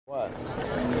What?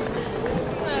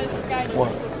 This guy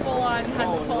full-on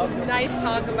had this whole nice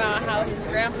talk about how his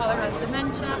grandfather has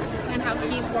dementia and how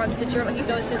he wants to journal. He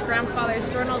goes to his grandfather's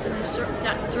journals and his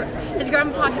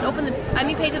grandpa can open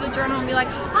any page of the journal and be like,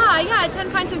 yeah, I had 10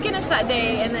 pints of Guinness that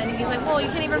day. And then he's like, well, you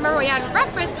can't even remember what you had for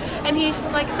breakfast. And he's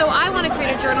just like, so I want to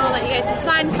create a journal that you guys can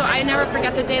sign so I never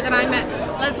forget the day that I met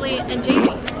Leslie and Jamie.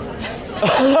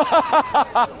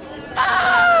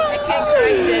 I can't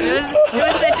correct it. It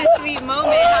was such a sweet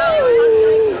moment.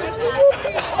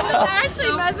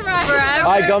 Actually mesmerized. Forever.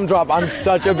 Hi, Gumdrop. I'm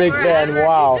such a big fan.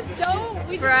 Wow.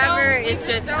 Forever is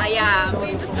just, yeah.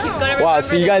 He's gonna Wow,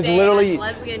 so you guys literally,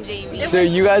 Leslie and Jamie. so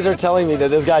you guys are telling me that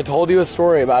this guy told you a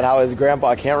story about how his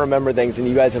grandpa can't remember things, and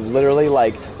you guys have literally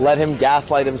like let him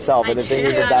gaslight himself into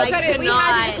thinking that that's. We had to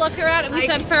just look around and we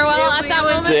said farewell at that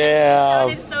moment. Damn.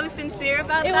 He sounded so sincere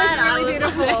about It that. was really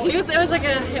beautiful. It was like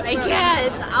a. I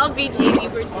can't. I'll be Jamie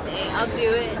for today. I'll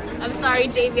do it. I'm sorry,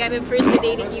 Jamie. I'm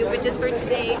impersonating you, but just for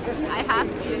today, I have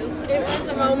to. It was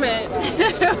a moment.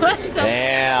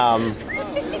 Damn.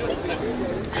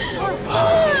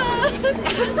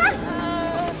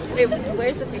 Wait,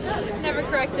 where's the picture? Never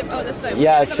correct him. Oh, that's right.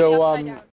 Yeah, so